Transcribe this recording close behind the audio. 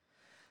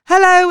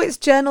Hello, it's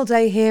Journal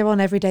Day here on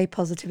Everyday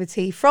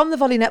Positivity from the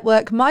Volley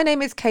Network. My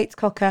name is Kate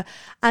Cocker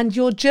and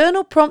your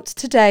journal prompt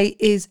today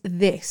is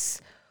this.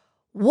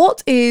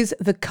 What is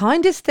the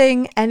kindest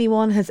thing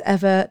anyone has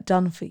ever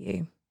done for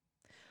you?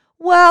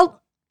 Well,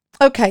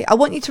 okay, I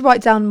want you to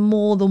write down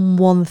more than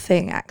one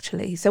thing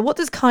actually. So what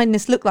does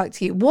kindness look like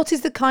to you? What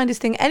is the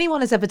kindest thing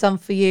anyone has ever done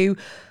for you,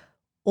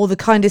 or the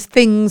kindest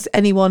things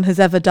anyone has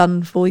ever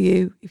done for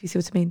you, if you see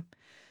what I mean?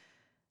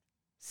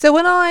 So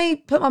when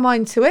I put my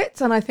mind to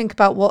it and I think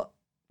about what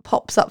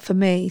pops up for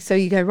me, so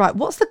you go, right,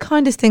 what's the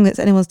kindest thing that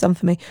anyone's done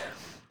for me?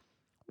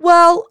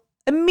 Well,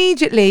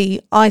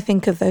 immediately I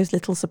think of those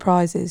little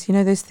surprises, you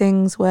know, those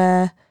things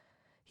where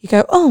you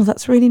go, oh,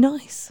 that's really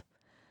nice.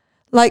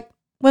 Like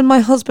when my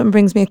husband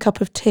brings me a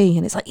cup of tea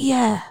and it's like,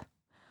 yeah.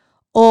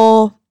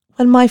 Or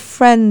when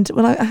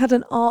I had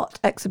an art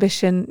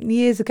exhibition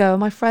years ago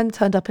and my friend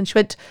turned up and she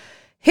went,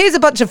 here's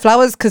a bunch of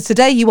flowers because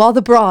today you are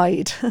the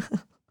bride.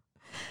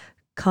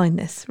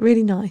 Kindness,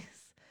 really nice.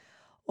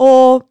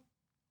 Or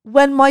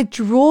when my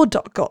drawer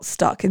got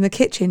stuck in the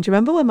kitchen. Do you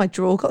remember when my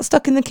drawer got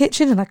stuck in the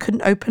kitchen and I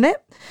couldn't open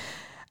it?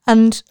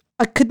 And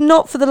I could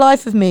not for the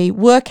life of me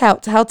work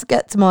out how to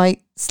get to my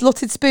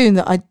slotted spoon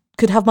that I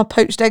could have my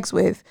poached eggs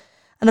with.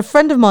 And a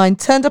friend of mine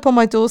turned up on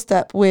my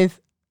doorstep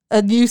with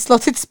a new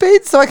slotted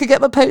spoon so I could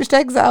get my poached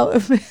eggs out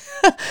of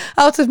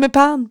my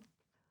pan.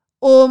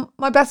 Or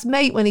my best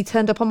mate when he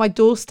turned up on my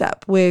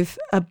doorstep with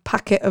a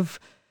packet of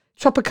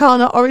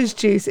Tropicana orange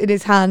juice in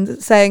his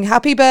hand saying,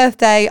 happy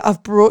birthday,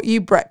 I've brought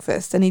you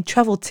breakfast. And he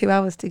travelled 2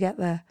 hours to get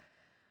there.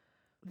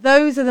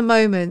 Those are the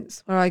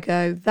moments where I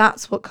go,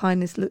 that's what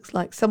kindness looks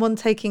like. Someone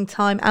taking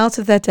time out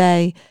of their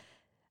day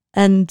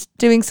and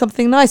doing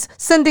something nice,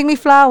 sending me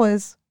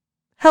flowers,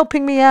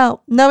 helping me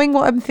out, knowing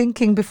what I'm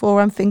thinking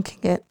before I'm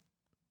thinking it.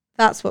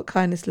 That's what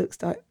kindness looks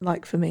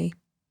like for me.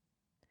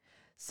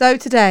 So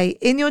today,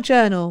 in your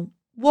journal,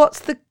 what's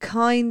the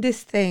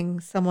kindest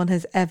thing someone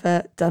has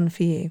ever done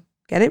for you?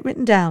 Get it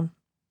written down.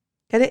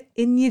 Get it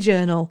in your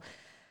journal.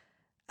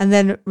 And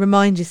then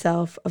remind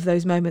yourself of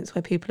those moments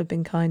where people have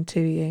been kind to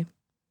you.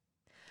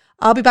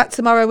 I'll be back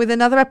tomorrow with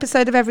another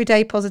episode of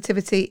Everyday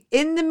Positivity.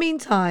 In the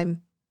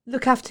meantime,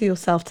 look after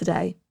yourself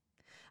today.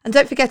 And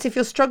don't forget, if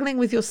you're struggling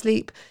with your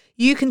sleep,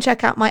 you can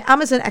check out my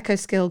Amazon Echo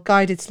Skill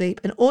Guided Sleep.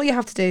 And all you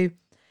have to do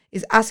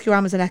is ask your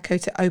Amazon Echo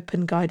to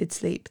open Guided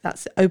Sleep.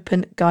 That's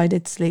open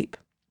Guided Sleep.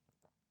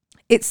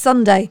 It's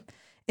Sunday.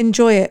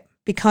 Enjoy it.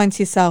 Be kind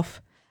to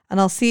yourself. And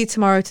I'll see you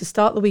tomorrow to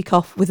start the week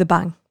off with a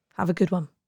bang. Have a good one.